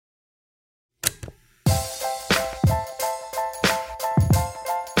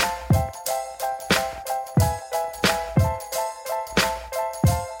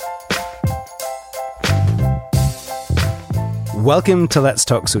Welcome to Let's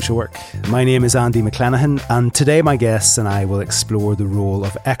Talk Social Work. My name is Andy McClenaghan, and today my guests and I will explore the role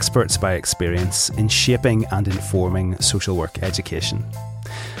of experts by experience in shaping and informing social work education.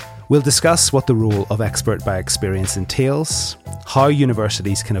 We'll discuss what the role of expert by experience entails, how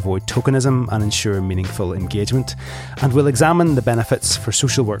universities can avoid tokenism and ensure meaningful engagement, and we'll examine the benefits for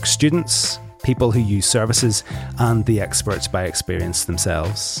social work students, people who use services, and the experts by experience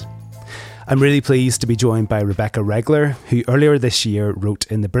themselves. I'm really pleased to be joined by Rebecca Regler, who earlier this year wrote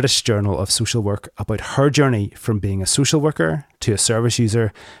in the British Journal of Social Work about her journey from being a social worker to a service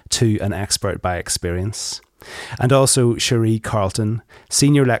user to an expert by experience. And also Cherie Carlton,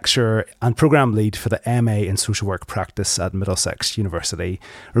 Senior Lecturer and Programme Lead for the MA in Social Work Practice at Middlesex University.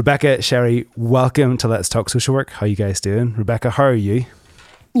 Rebecca, Cherie, welcome to Let's Talk Social Work. How are you guys doing? Rebecca, how are you?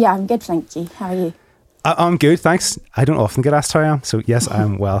 Yeah, I'm good, thank you. How are you? I'm good, thanks. I don't often get asked how I am, so yes,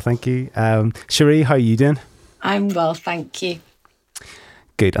 I'm well, thank you. Cherie, how are you doing? I'm well, thank you.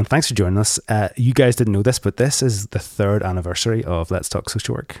 Good, and thanks for joining us. You guys didn't know this, but this is the third anniversary of Let's Talk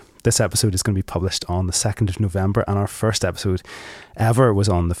Social Work. This episode is going to be published on the 2nd of November, and our first episode ever was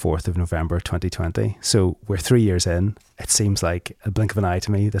on the 4th of November 2020. So we're 3 years in. It seems like a blink of an eye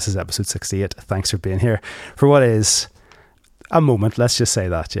to me. This is episode 68. Thanks for being here for what is a moment. Let's just say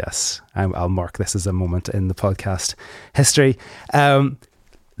that, yes. I'll mark this as a moment in the podcast history.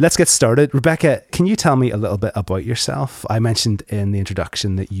 Let's get started. Rebecca, can you tell me a little bit about yourself? I mentioned in the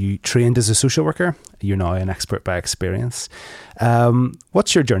introduction that you trained as a social worker. You're now an expert by experience.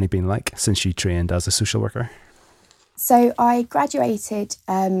 What's your journey been like since you trained as a social worker? So I graduated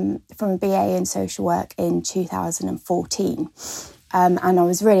from a BA in social work in 2014. And I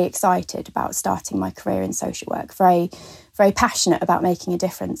was really excited about starting my career in social work, very passionate about making a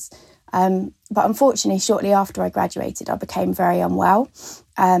difference. But unfortunately, shortly after I graduated, I became very unwell.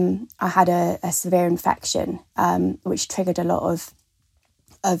 I had a severe infection, which triggered a lot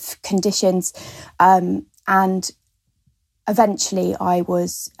of conditions. And eventually I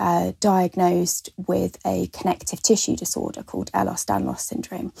was diagnosed with a connective tissue disorder called Ehlers-Danlos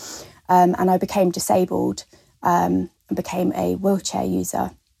syndrome. And I became disabled and became a wheelchair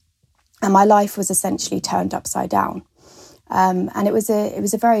user. And my life was essentially turned upside down. And it was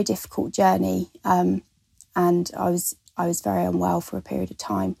a very difficult journey, and I was very unwell for a period of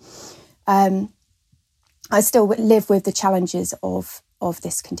time. I still live with the challenges of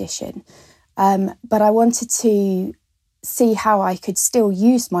this condition, but I wanted to see how I could still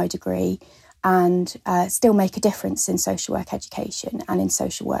use my degree and still make a difference in social work education and in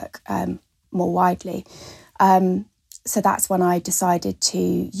social work more widely. So that's when I decided to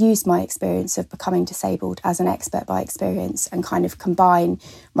use my experience of becoming disabled as an expert by experience and kind of combine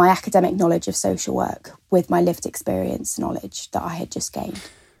my academic knowledge of social work with my lived experience knowledge that I had just gained.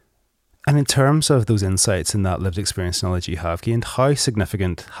 And in terms of those insights and that lived experience knowledge you have gained, how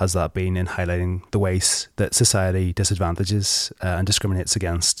significant has that been in highlighting the ways that society disadvantages and discriminates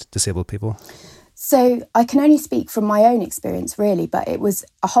against disabled people? So I can only speak from my own experience, really, but it was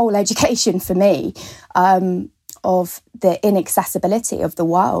a whole education for me. Of the inaccessibility of the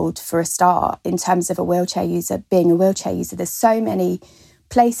world, for a start, in terms of a wheelchair user, being a wheelchair user. There's so many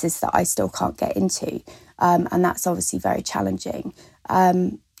places that I still can't get into, and that's obviously very challenging.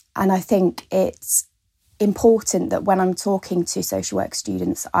 And I think it's important that when I'm talking to social work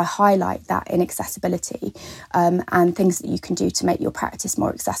students, I highlight that inaccessibility and things that you can do to make your practice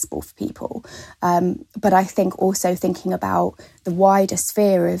more accessible for people. But I think also thinking about the wider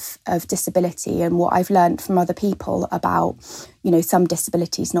sphere of disability and what I've learned from other people about, some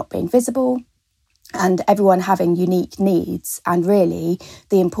disabilities not being visible, and everyone having unique needs, and really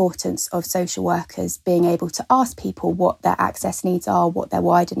the importance of social workers being able to ask people what their access needs are, what their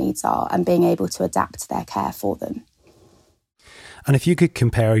wider needs are, and being able to adapt their care for them. And if you could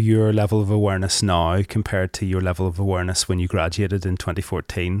compare your level of awareness now compared to your level of awareness when you graduated in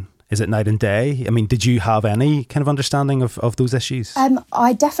 2014, is it night and day? I mean, did you have any kind of understanding of those issues?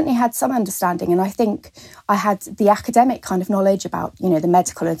 I definitely had some understanding, and I think I had the academic kind of knowledge about, the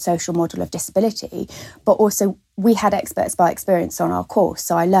medical and social model of disability, but also we had experts by experience on our course,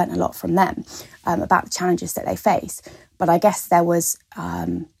 so I learnt a lot from them about the challenges that they face. But I guess there was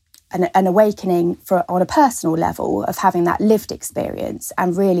an awakening on a personal level of having that lived experience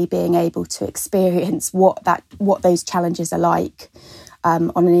and really being able to experience what those challenges are like.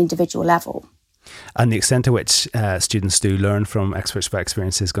 On an individual level. And the extent to which students do learn from experts by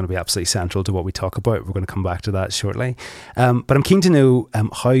experience is going to be absolutely central to what we talk about. We're going to come back to that shortly. But I'm keen to know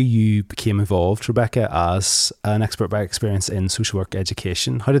how you became involved, Rebecca, as an expert by experience in social work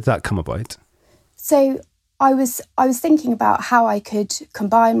education. How did that come about? So I was thinking about how I could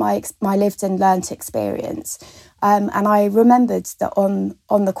combine my lived and learnt experience. And I remembered that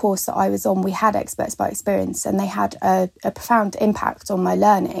on the course that I was on, we had experts by experience, and they had a profound impact on my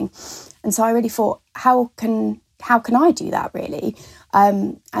learning. And so I really thought, how can I do that, really?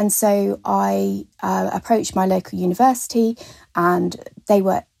 And so I approached my local university, and they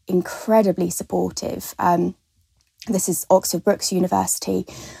were incredibly supportive. This is Oxford Brookes University,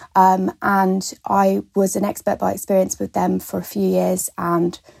 and I was an expert by experience with them for a few years,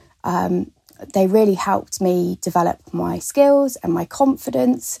 and they really helped me develop my skills and my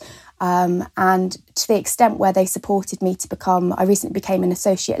confidence, and to the extent where they supported me I recently became an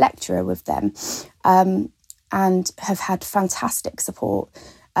associate lecturer with them, and have had fantastic support,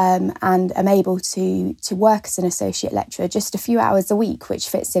 and am able to work as an associate lecturer just a few hours a week, which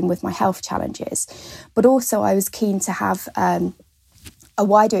fits in with my health challenges. But also I was keen to have a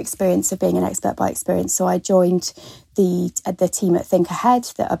wider experience of being an expert by experience. So I joined the team at Think Ahead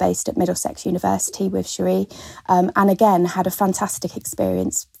that are based at Middlesex University with Cherie, and again had a fantastic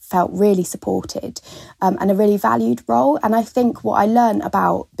experience, felt really supported, and a really valued role. And I think what I learned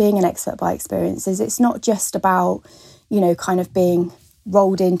about being an expert by experience is it's not just about, kind of being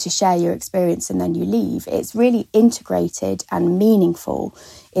rolled in to share your experience and then you leave. It's really integrated and meaningful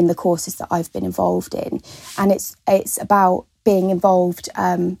in the courses that I've been involved in. And it's about being involved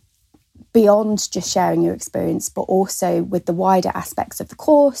beyond just sharing your experience, but also with the wider aspects of the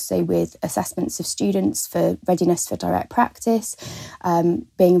course, so with assessments of students for readiness for direct practice,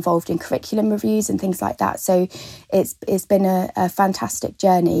 being involved in curriculum reviews and things like that. So it's been a fantastic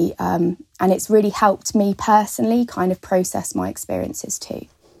journey, and it's really helped me personally kind of process my experiences too.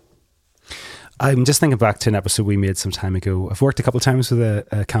 I'm just thinking back to an episode we made some time ago. I've worked a couple of times with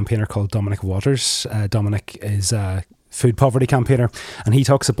a campaigner called Dominic Waters. Dominic is a food poverty campaigner, and he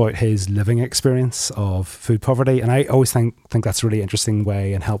talks about his living experience of food poverty, and I always think that's a really interesting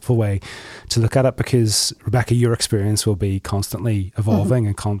way and helpful way to look at it, because Rebecca, your experience will be constantly evolving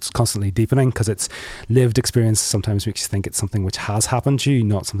and constantly deepening, because it's lived experience sometimes makes you think it's something which has happened to you,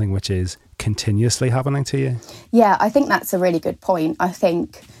 not something which is continuously happening to you. Yeah, I think that's a really good point. I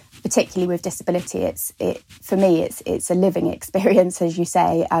think particularly with disability, for me it's a living experience, as you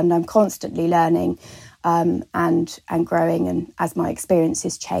say, and I'm constantly learning and growing, and as my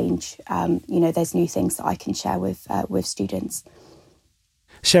experiences change, there's new things that I can share with students.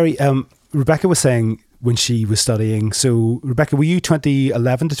 Cherie, Rebecca was saying when she was studying, so Rebecca, were you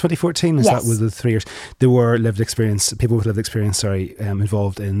 2011 to 2014? Is Yes. That was the 3 years? There were people with lived experience,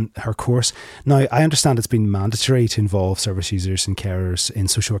 involved in her course. Now, I understand it's been mandatory to involve service users and carers in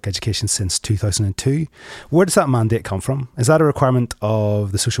social work education since 2002. Where does that mandate come from? Is that a requirement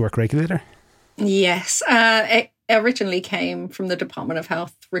of the social work regulator? Yes, it originally came from the Department of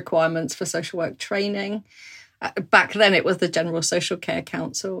Health requirements for social work training. Back then it was the General Social Care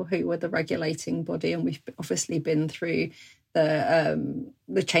Council who were the regulating body, and we've obviously been through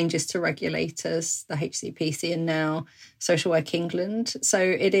the changes to regulators, the HCPC and now Social Work England. So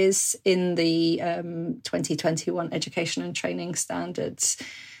it is in the 2021 Education and Training Standards.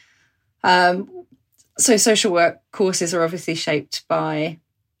 So social work courses are obviously shaped by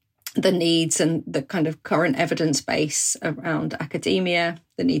the needs and the kind of current evidence base around academia,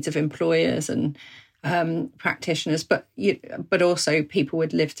 the needs of employers and practitioners, but also people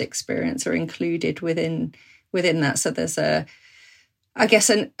with lived experience are included within that. So there's an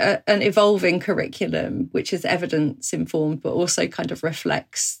evolving curriculum which is evidence informed, but also kind of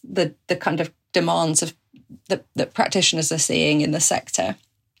reflects the kind of demands of that practitioners are seeing in the sector.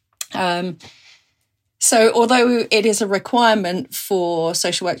 So although it is a requirement for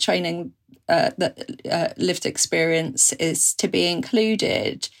social work training that lived experience is to be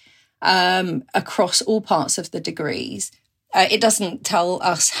included across all parts of the degrees, it doesn't tell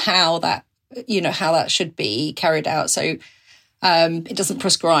us how that should be carried out. So it doesn't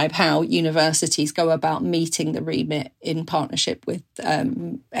prescribe how universities go about meeting the remit in partnership with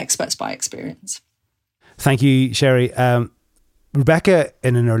experts by experience. Thank you, Cherie. Rebecca,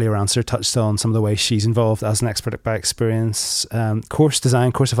 in an earlier answer, touched on some of the ways she's involved as an expert by experience. Course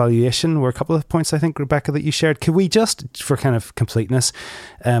design, course evaluation were a couple of points, I think, Rebecca, that you shared. Could we just, for kind of completeness,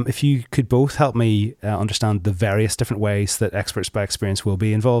 if you could both help me understand the various different ways that experts by experience will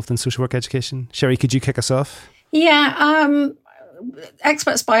be involved in social work education? Cherie, could you kick us off? Yeah,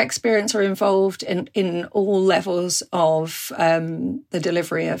 experts by experience are involved in all levels of the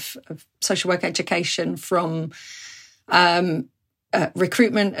delivery of social work education, from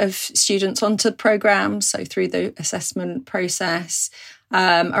recruitment of students onto programs, so through the assessment process,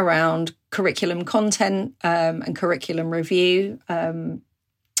 around curriculum content and curriculum review,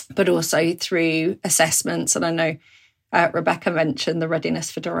 but also through assessments. And I know Rebecca mentioned the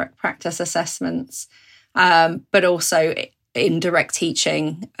readiness for direct practice assessments, but also in direct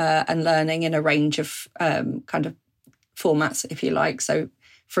teaching and learning in a range of kind of formats, if you like. So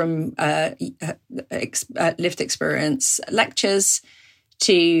from lived experience lectures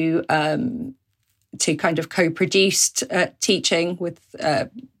to kind of co-produced teaching with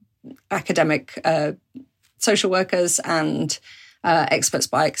academic social workers and experts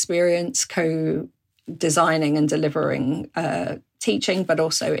by experience, co-designing and delivering teaching, but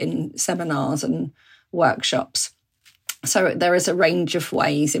also in seminars and workshops. So there is a range of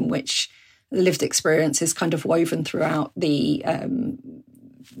ways in which lived experience is kind of woven throughout the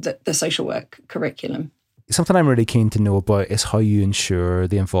social work curriculum. Something I'm really keen to know about is how you ensure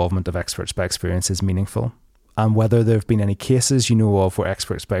the involvement of experts by experience is meaningful, and whether there have been any cases you know of where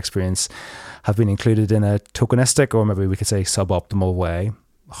experts by experience have been included in a tokenistic, or maybe we could say suboptimal way.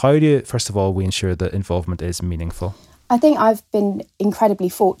 How do, first of all, we ensure that involvement is meaningful? I think I've been incredibly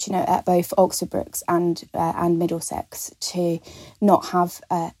fortunate at both Oxford Brookes and Middlesex to not have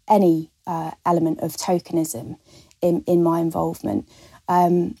any element of tokenism in my involvement.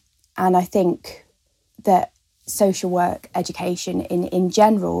 And I think that social work education in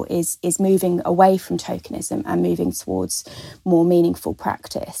general is moving away from tokenism and moving towards more meaningful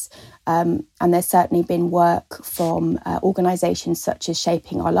practice. And there's certainly been work from organisations such as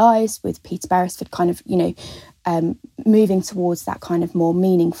Shaping Our Lives with Peter Beresford, kind of, moving towards that kind of more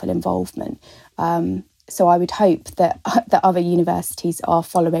meaningful involvement. So I would hope that other universities are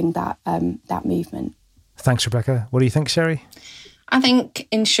following that movement. Thanks, Rebecca. What do you think, Sherry? I think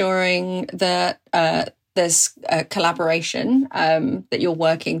ensuring that there's a collaboration, that you're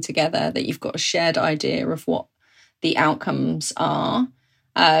working together, that you've got a shared idea of what the outcomes are,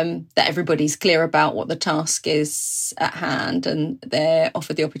 that everybody's clear about what the task is at hand, and they're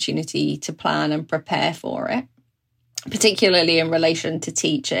offered the opportunity to plan and prepare for it, particularly in relation to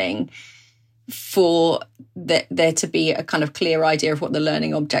teaching, for there to be a kind of clear idea of what the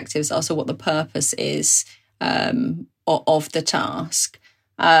learning objectives are, so what the purpose is of the task,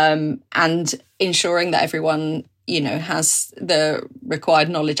 and ensuring that everyone, has the required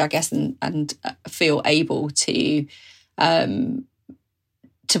knowledge, I guess, and feel able to perform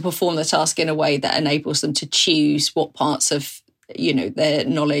the task in a way that enables them to choose what parts of, their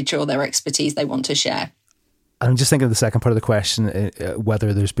knowledge or their expertise they want to share. I'm just thinking of the second part of the question,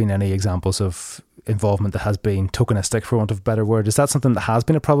 whether there's been any examples of involvement that has been tokenistic, for want of a better word. Is that something that has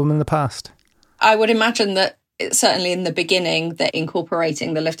been a problem in the past? I would imagine that certainly in the beginning, that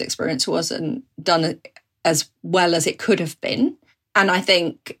incorporating the lived experience wasn't done as well as it could have been. And I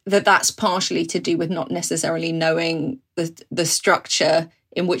think that that's partially to do with not necessarily knowing the structure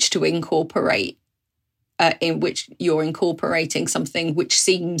in which to incorporate, in which you're incorporating something which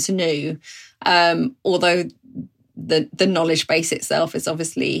seems new, although the knowledge base itself has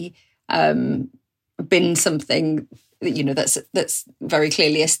obviously been something that's very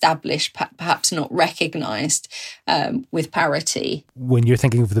clearly established, perhaps not recognised with parity. When you're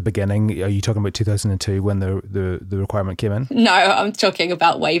thinking of the beginning, are you talking about 2002 when the requirement came in? No, I'm talking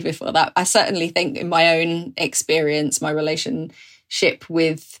about way before that. I certainly think in my own experience, my relationship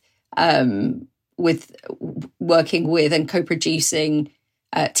with working with and co-producing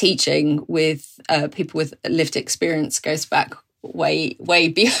teaching with people with lived experience goes back way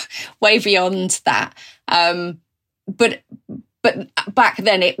beyond that. But back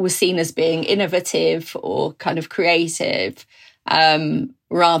then it was seen as being innovative or kind of creative,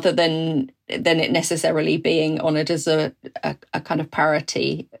 rather than it necessarily being honoured as a kind of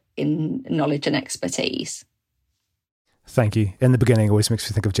parity in knowledge and expertise. Thank you. In the beginning always makes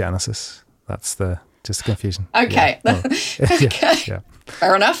me think of Genesis. That's just the confusion. Okay. Yeah. Okay. Yeah.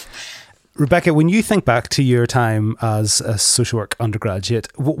 Fair enough. Rebecca, when you think back to your time as a social work undergraduate,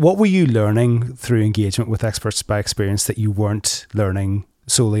 what were you learning through engagement with experts by experience that you weren't learning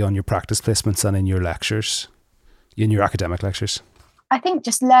solely on your practice placements and in your lectures, in your academic lectures? I think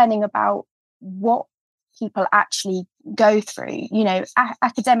just learning about what people actually go through.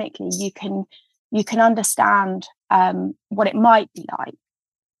 Academically, you can understand what it might be like,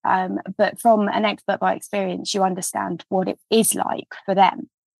 but from an expert by experience, you understand what it is like for them.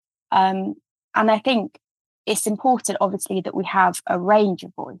 And I think it's important, obviously, that we have a range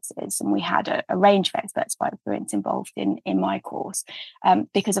of voices, and we had a range of experts by experience involved in my course,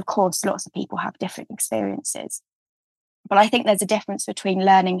 because, of course, lots of people have different experiences. But I think there's a difference between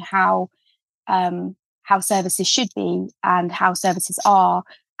learning how services should be and how services are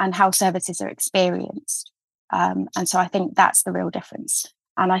and how services are experienced. And so I think that's the real difference.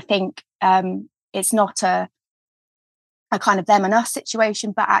 And I think it's not a kind of them and us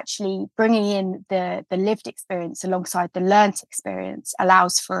situation, but actually bringing in the lived experience alongside the learnt experience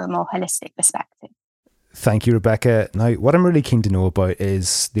allows for a more holistic perspective. Thank you, Rebecca. Now, what I'm really keen to know about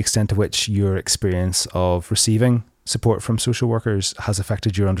is the extent to which your experience of receiving support from social workers has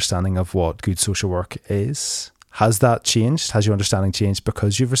affected your understanding of what good social work is. Has that changed? Has your understanding changed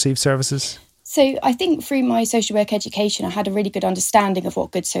because you've received services? So I think through my social work education, I had a really good understanding of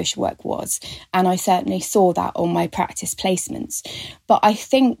what good social work was. And I certainly saw that on my practice placements. But I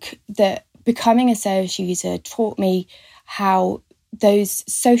think that becoming a service user taught me how those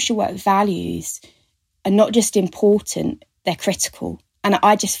social work values are not just important, they're critical. And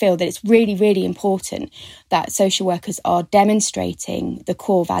I just feel that it's really, really important that social workers are demonstrating the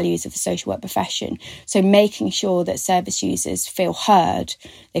core values of the social work profession. So making sure that service users feel heard,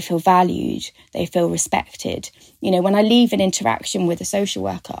 they feel valued, they feel respected. You know, when I leave an interaction with a social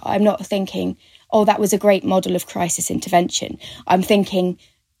worker, I'm not thinking, oh, that was a great model of crisis intervention. I'm thinking,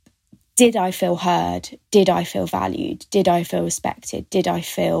 did I feel heard? Did I feel valued? Did I feel respected? Did I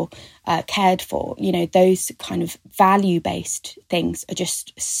feel cared for? You know, those kind of value-based things are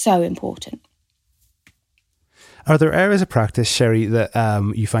just so important. Are there areas of practice, Sherry, that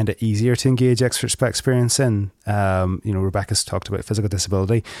you find it easier to engage experts by experience in? Rebecca's talked about physical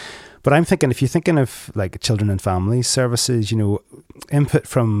disability, but I'm thinking if you're thinking of like children and family services, input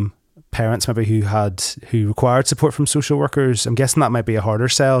from parents maybe who required support from social workers, I'm guessing that might be a harder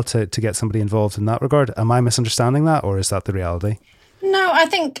sell to get somebody involved in that regard. Am I misunderstanding that, or is that the reality? No, I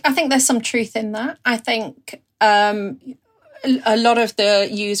think there's some truth in that. I think a lot of the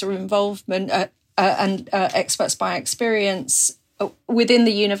user involvement and experts by experience within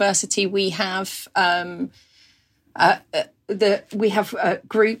the university, we have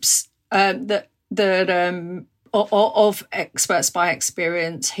groups that of experts by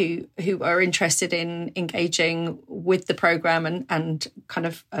experience who are interested in engaging with the programme and kind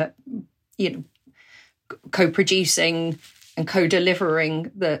of co-producing and co-delivering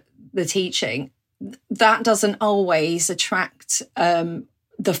the teaching. That doesn't always attract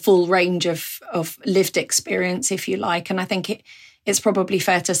the full range of lived experience, if you like. And I think it's probably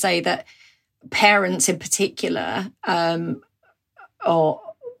fair to say that parents in particular, or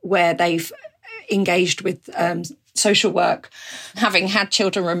where they've engaged with social work, having had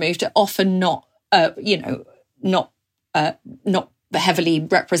children removed, are often not heavily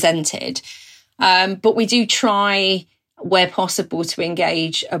represented. But we do try, where possible, to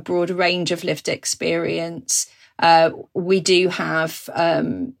engage a broad range of lived experience. We do have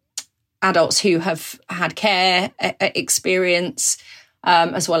adults who have had care experience,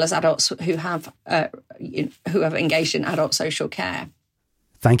 as well as adults who have engaged in adult social care.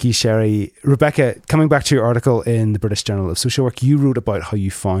 Thank you, Sherry. Rebecca, coming back to your article in the British Journal of Social Work, you wrote about how you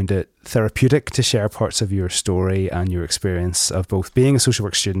found it therapeutic to share parts of your story and your experience of both being a social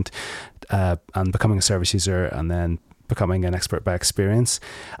work student and becoming a service user and then becoming an expert by experience.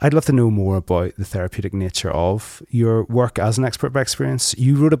 I'd love to know more about the therapeutic nature of your work as an expert by experience.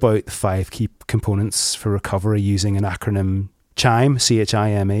 You wrote about the 5 key components for recovery using an acronym CHIME,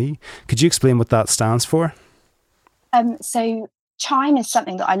 CHIME. Could you explain what that stands for? So CHIME is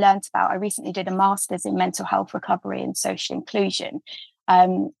something that I learned about. I recently did a master's in mental health recovery and social inclusion.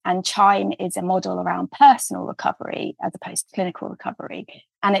 And CHIME is a model around personal recovery as opposed to clinical recovery.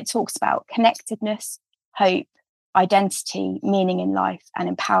 And it talks about connectedness, hope, identity, meaning in life, and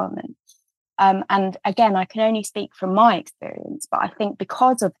empowerment. And again, I can only speak from my experience, but I think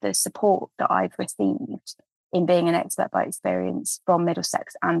because of the support that I've received in being an expert by experience from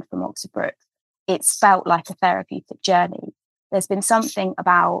Middlesex and from Oxford Brookes, it's felt like a therapeutic journey. There's been something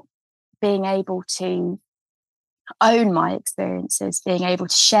about being able to own my experiences, being able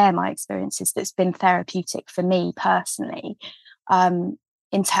to share my experiences that's been therapeutic for me personally,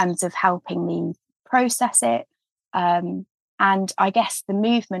 in terms of helping me process it. And I guess the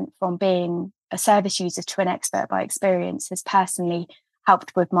movement from being a service user to an expert by experience has personally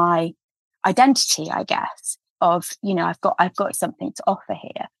helped with my identity, I guess, of, I've got something to offer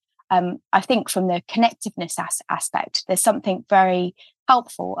here. I think from the connectiveness aspect, there's something very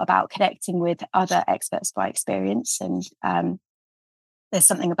helpful about connecting with other experts by experience. And there's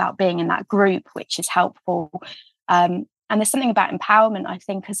something about being in that group, which is helpful. And there's something about empowerment, I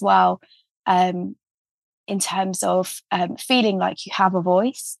think, as well, in terms of feeling like you have a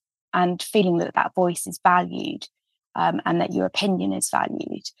voice and feeling that that voice is valued, and that your opinion is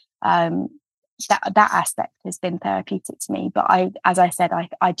valued. That aspect has been therapeutic to me. But as I said,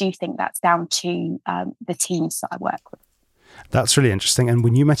 I do think that's down to the teams that I work with. That's really interesting. And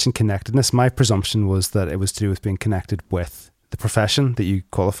when you mentioned connectedness, my presumption was that it was to do with being connected with the profession that you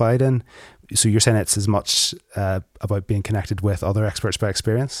qualified in. So you're saying it's as much about being connected with other experts by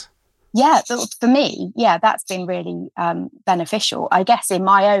experience? Yeah, for me, that's been really beneficial. I guess in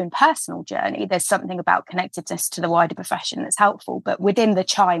my own personal journey, there's something about connectedness to the wider profession that's helpful. But within the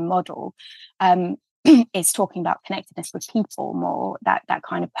Chime model, it's talking about connectedness with people more, that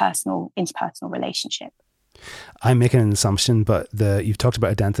kind of interpersonal relationship. I'm making an assumption, but you've talked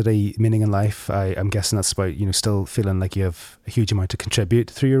about identity, meaning in life. I'm guessing that's about, still feeling like you have a huge amount to contribute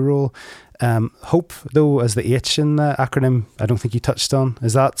through your role. Hope, though, as the H in the acronym, I don't think you touched on.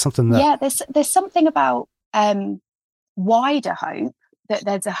 Is that something that... Yeah, there's something about wider hope, that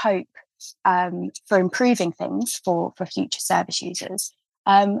there's a hope for improving things for future service users.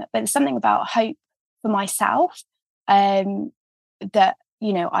 But there's something about hope for myself that,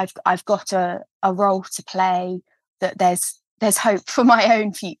 I've got a role to play, that there's hope for my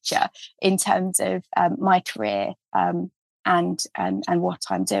own future in terms of my career and what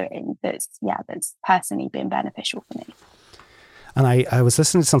I'm doing. That's personally been beneficial for me. And I was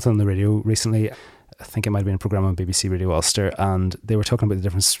listening to something on the radio recently. I think it might have been a programme on BBC Radio Ulster, and they were talking about the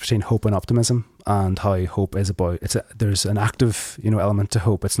difference between hope and optimism, and how hope is about there's an active element to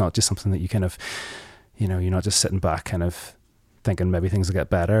hope. It's not just something that you kind of you're not just sitting back kind of thinking maybe things will get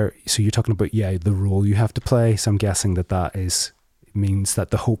better. So you're talking about the role you have to play. So I'm guessing that means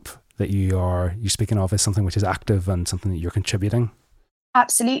that the hope that you're speaking of is something which is active and something that you're contributing.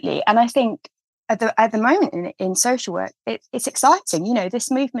 Absolutely. And I think at the moment in social work, it's exciting.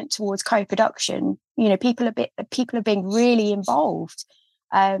 This movement towards co-production. People are being really involved,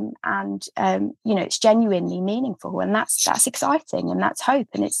 and it's genuinely meaningful, and that's exciting, and that's hope,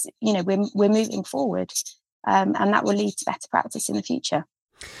 and it's we're moving forward. And that will lead to better practice in the future.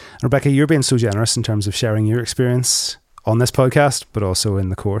 Rebecca, you're being so generous in terms of sharing your experience on this podcast, but also in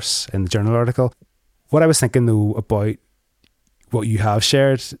the course, in the journal article. What I was thinking, though, about what you have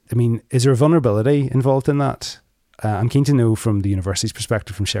shared, is there a vulnerability involved in that? I'm keen to know from the university's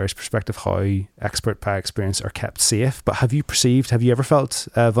perspective, from Sherry's perspective, how expert by experience are kept safe. But have you ever felt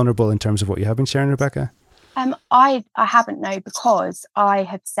vulnerable in terms of what you have been sharing, Rebecca? I haven't, no, because I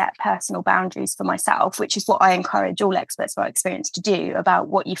have set personal boundaries for myself, which is what I encourage all experts by experience to do, about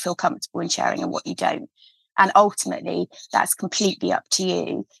what you feel comfortable in sharing and what you don't. And ultimately, that's completely up to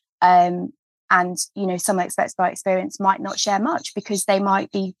you. And, some experts by experience might not share much because they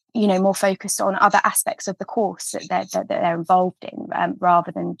might be, more focused on other aspects of the course that they're involved in,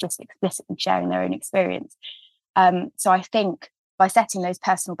 rather than just explicitly sharing their own experience. So I think by setting those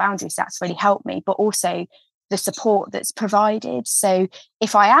personal boundaries, that's really helped me, but also the support that's provided. So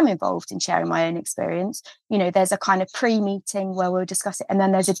if I am involved in sharing my own experience, there's a kind of pre-meeting where we'll discuss it, and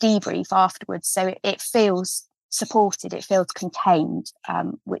then there's a debrief afterwards. So it feels supported, it feels contained,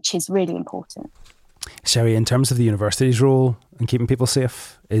 which is really important. Sherry, in terms of the university's role in keeping people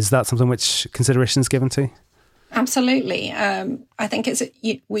safe, is that something which consideration is given to? Absolutely. I think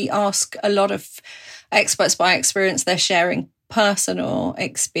we ask a lot of experts by experience, they're sharing personal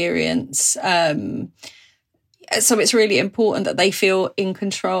experience. So it's really important that they feel in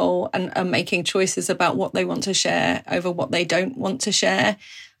control and are making choices about what they want to share over what they don't want to share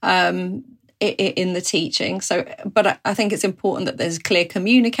in the teaching. But I think it's important that there's clear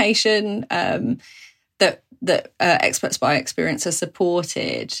communication, that experts by experience are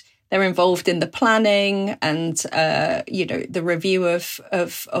supported. They're involved in the planning and the review of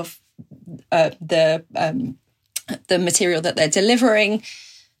the material that they're delivering,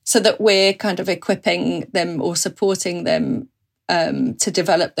 so that we're kind of equipping them or supporting them to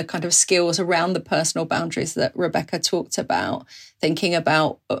develop the kind of skills around the personal boundaries that Rebecca talked about, thinking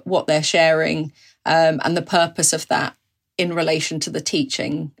about what they're sharing and the purpose of that in relation to the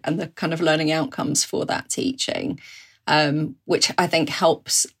teaching and the kind of learning outcomes for that teaching, which I think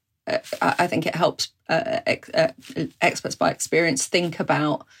helps. I think it helps experts by experience think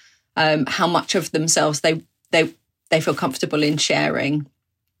about how much of themselves they feel comfortable in sharing,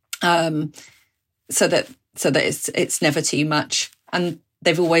 so that it's never too much, and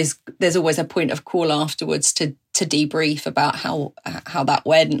there's always a point of call afterwards to debrief about how that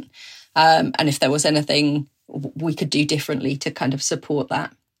went, and if there was anything we could do differently to kind of support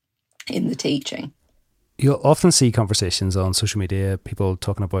that in the teaching. You'll often see conversations on social media, people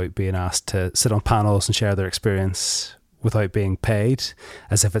talking about being asked to sit on panels and share their experience without being paid,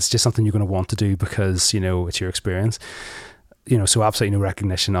 as if it's just something you're going to want to do because, it's your experience. So absolutely no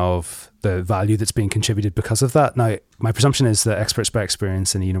recognition of the value that's being contributed because of that. Now, my presumption is that experts by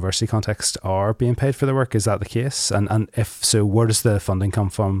experience in a university context are being paid for their work. Is that the case? And if so, where does the funding come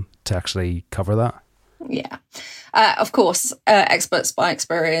from to actually cover that? Yeah. Of course, experts by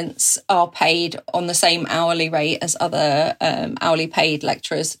experience are paid on the same hourly rate as other hourly paid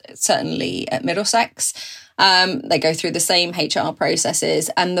lecturers, certainly at Middlesex. They go through the same HR processes,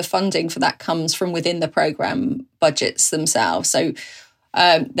 and the funding for that comes from within the programme budgets themselves. So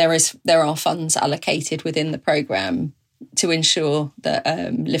there are funds allocated within the programme to ensure that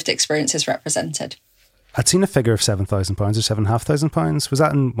lived experience is represented. I'd seen a figure of £7,000 or £7,500. Was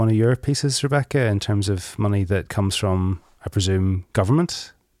that in one of your pieces, Rebecca, in terms of money that comes from, I presume,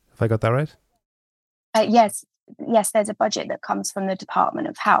 government? Have I got that right? Yes, there's a budget that comes from the Department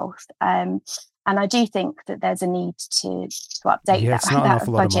of Health. And I do think that there's a need to update that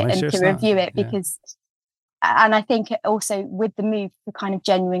budget and to review it because, and I think also with the move to kind of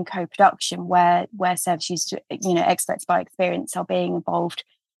genuine co-production where service users, experts by experience are being involved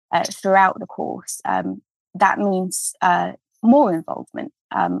throughout the course, that means more involvement,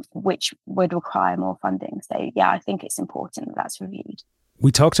 which would require more funding. So, I think it's important that that's reviewed.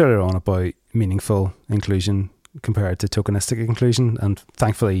 We talked earlier on about meaningful inclusion compared to tokenistic inclusion, and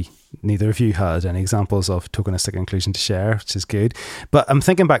thankfully neither of you had any examples of tokenistic inclusion to share, which is good. But I'm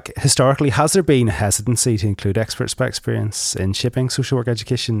thinking back historically, has there been a hesitancy to include experts by experience in shaping social work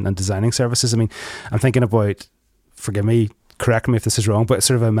education and designing services? I mean, I'm thinking about, forgive me, correct me if this is wrong, but it's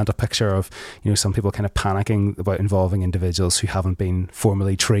sort of a mental picture of, some people kind of panicking about involving individuals who haven't been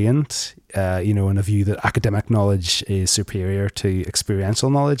formally trained, in a view that academic knowledge is superior to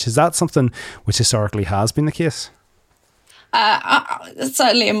experiential knowledge. Is that something which historically has been the case?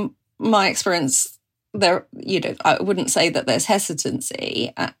 Certainly in my experience, there, I wouldn't say that there's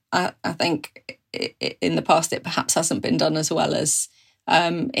hesitancy. I think in the past it perhaps hasn't been done as well as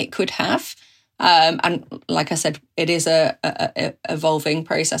it could have. And like I said, it is a evolving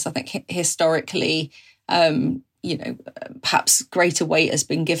process. I think historically, perhaps greater weight has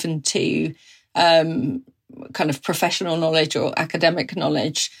been given to kind of professional knowledge or academic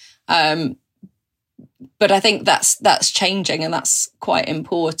knowledge. But I think that's changing, and that's quite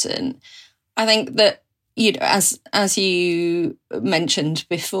important. I think that, as you mentioned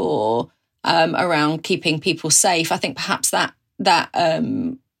before, around keeping people safe, I think perhaps that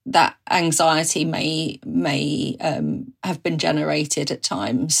anxiety may have been generated at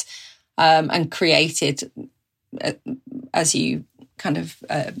times and created, as you kind of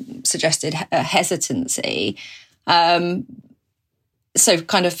suggested, a hesitancy. So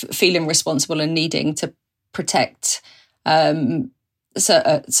kind of feeling responsible and needing to protect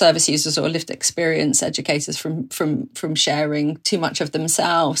service users or lived experience educators from sharing too much of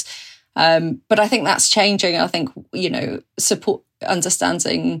themselves. But I think that's changing. I think, support,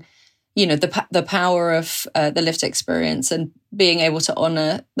 understanding, the power of the lived experience and being able to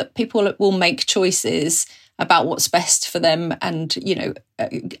honour that people will make choices about what's best for them, and,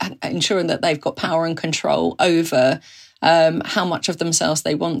 ensuring that they've got power and control over how much of themselves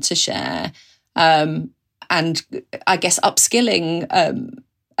they want to share. And I guess upskilling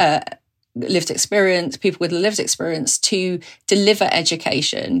lived experience, people with lived experience to deliver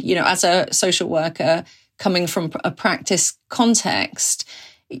education. As a social worker coming from a practice context,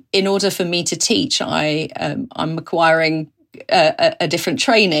 in order for me to teach, I'm acquiring a different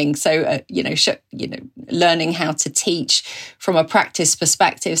training. So, learning how to teach from a practice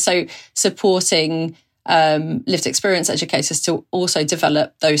perspective. So supporting lived experience educators to also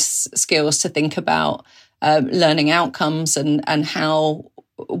develop those skills to think about learning outcomes and how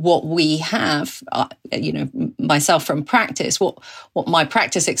what we have, myself from practice, what my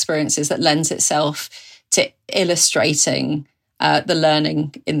practice experience is that lends itself to illustrating the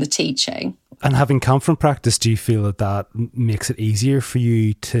learning in the teaching. And having come from practice, do you feel that makes it easier for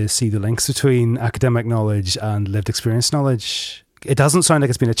you to see the links between academic knowledge and lived experience knowledge? It doesn't sound like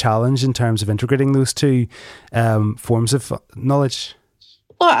it's been a challenge in terms of integrating those two forms of knowledge.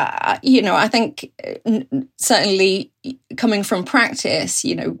 Well, I think certainly coming from practice,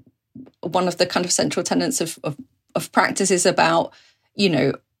 one of the kind of central tenets of practice is about,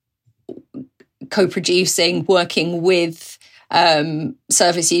 co-producing, working with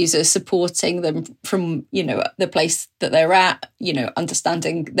service users, supporting them from, the place that they're at,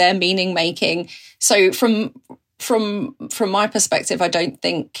 understanding their meaning making. So from my perspective, I don't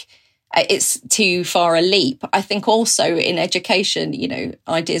think it's too far a leap. I think also in education,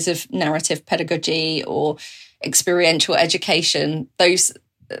 ideas of narrative pedagogy or experiential education, those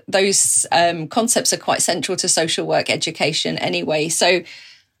concepts are quite central to social work education anyway. So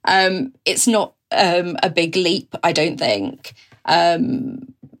it's not a big leap, I don't think,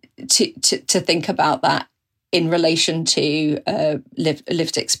 to think about that in relation to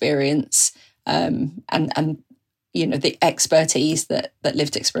lived experience and the expertise that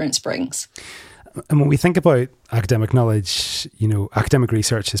lived experience brings. And when we think about academic knowledge, academic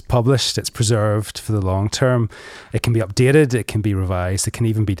research is published, it's preserved for the long term. It can be updated, it can be revised, it can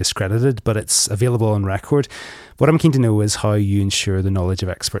even be discredited, but it's available on record. What I'm keen to know is how you ensure the knowledge of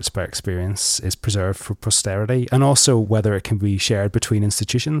experts by experience is preserved for posterity, and also whether it can be shared between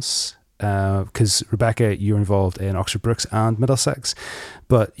institutions. Because Rebecca, you're involved in Oxford Brookes and Middlesex,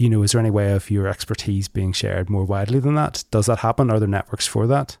 but is there any way of your expertise being shared more widely than that? Does that happen? Are there networks for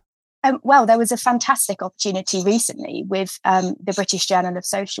that? Well, there was a fantastic opportunity recently with the British Journal of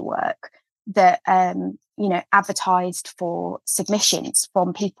Social Work that advertised for submissions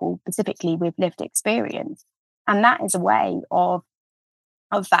from people specifically with lived experience, and that is a way of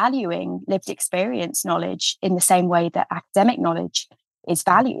valuing lived experience knowledge in the same way that academic knowledge is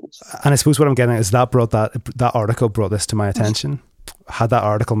valued. And I suppose what I'm getting at is that article brought this to my attention. Had that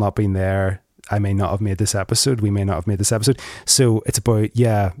article not been there, I may not have made this episode. We may not have made this episode. So it's about,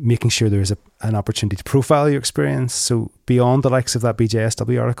 making sure there's an opportunity to profile your experience. So beyond the likes of that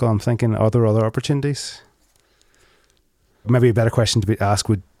BJSW article, I'm thinking, are there other opportunities? Maybe a better question to be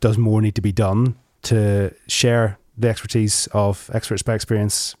asked does more need to be done to share the expertise of experts by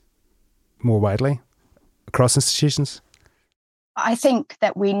experience more widely across institutions? I think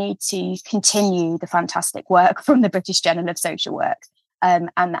that we need to continue the fantastic work from the British Journal of Social Work, and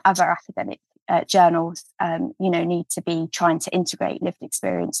the other academic journals, need to be trying to integrate lived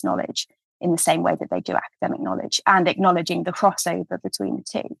experience knowledge in the same way that they do academic knowledge, and acknowledging the crossover between the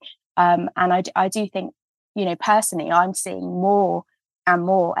two. And I do think, personally, I'm seeing more and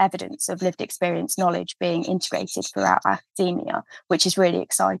more evidence of lived experience knowledge being integrated throughout academia, which is really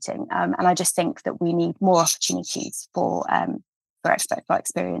exciting. And I just think that we need more opportunities for experts by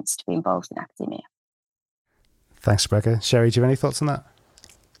experience to be involved in academia. Thanks, Rebecca. Sherry, do you have any thoughts on that?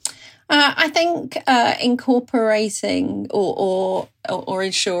 I think incorporating or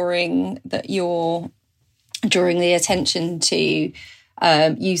ensuring that you're drawing the attention to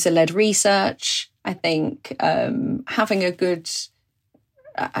user-led research. I think having a good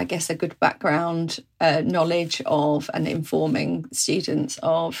background knowledge of and informing students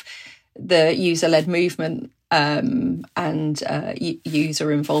of the user-led movement and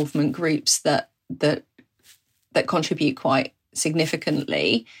user involvement groups that contribute quite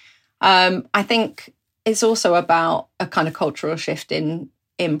significantly. I think it's also about a kind of cultural shift in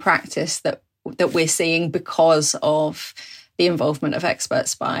practice that we're seeing because of the involvement of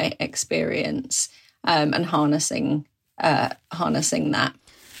experts by experience, and harnessing that.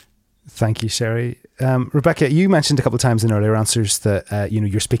 Thank you, Sherry. Rebecca, you mentioned a couple of times in earlier answers that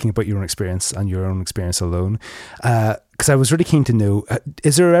you're speaking about your own experience and your own experience alone. Because I was really keen to know,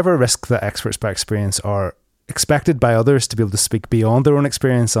 is there ever a risk that experts by experience are expected by others to be able to speak beyond their own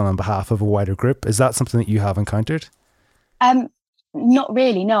experience on behalf of a wider group? Is that something that you have encountered? Not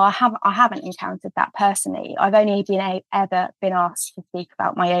really. No, I haven't encountered that personally. I've only ever been asked to speak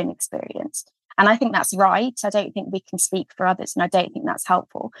about my own experience. And I think that's right. I don't think we can speak for others, and I don't think that's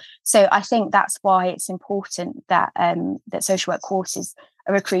helpful. So I think that's why it's important that that social work courses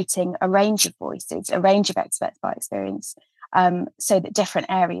are recruiting a range of voices, a range of experts by experience, so that different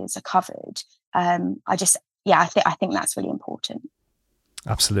areas are covered. I think that's really important.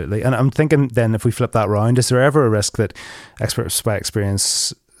 Absolutely. And I'm thinking then, if we flip that round, is there ever a risk that experts by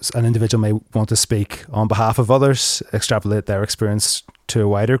experience, an individual may want to speak on behalf of others, extrapolate their experience to a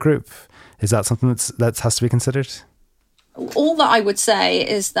wider group? Is that something that has to be considered? All that I would say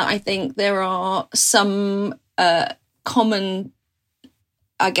is that I think there are some common,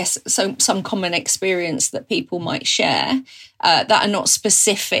 some common experience that people might share that are not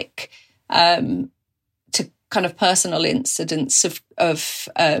specific to kind of personal incidents of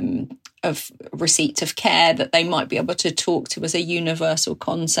receipt of care that they might be able to talk to as a universal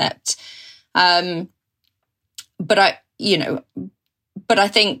concept. But I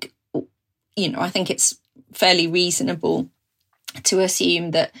think it's fairly reasonable to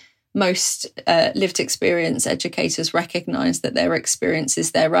assume that most lived experience educators recognise that their experience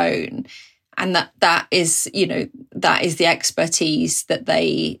is their own, and that is the expertise that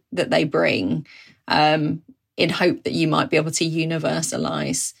they bring, in hope that you might be able to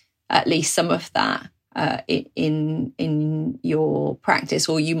universalise at least some of that in your practice,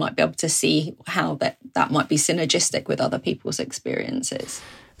 or you might be able to see how that might be synergistic with other people's experiences.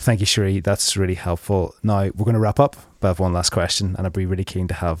 Thank you, Sherry. That's really helpful. Now, we're going to wrap up, but I have one last question, and I'd be really keen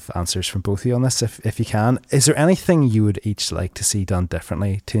to have answers from both of you on this, if you can. Is there anything you would each like to see done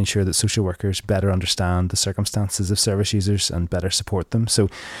differently to ensure that social workers better understand the circumstances of service users and better support them? So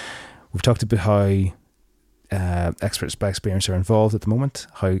we've talked about how experts by experience are involved at the moment,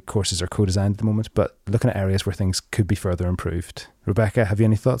 how courses are co-designed at the moment, but looking at areas where things could be further improved. Rebecca, have you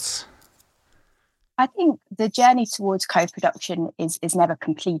any thoughts? I think the journey towards co-production is never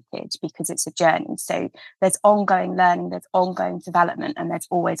completed because it's a journey. So there's ongoing learning, there's ongoing development, and there's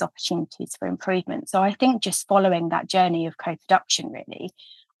always opportunities for improvement. So I think just following that journey of co-production, really.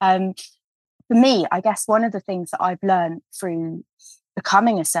 For me, I guess one of the things that I've learned through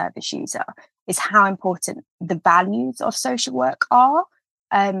becoming a service user is how important the values of social work are.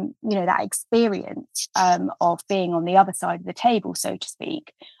 That experience of being on the other side of the table, so to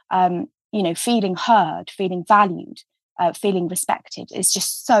speak, feeling heard, feeling valued, feeling respected is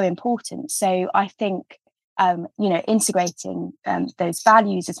just so important. So I think, integrating those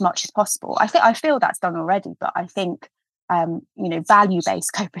values as much as possible. I feel that's done already, but I think,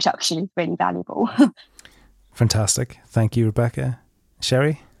 value-based co-production is really valuable. Fantastic. Thank you, Rebecca.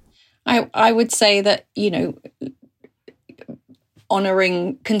 Sherry? I would say that,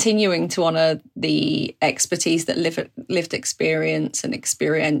 continuing to honour the expertise that lived experience and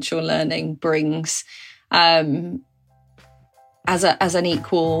experiential learning brings as an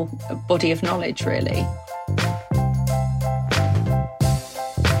equal body of knowledge, really.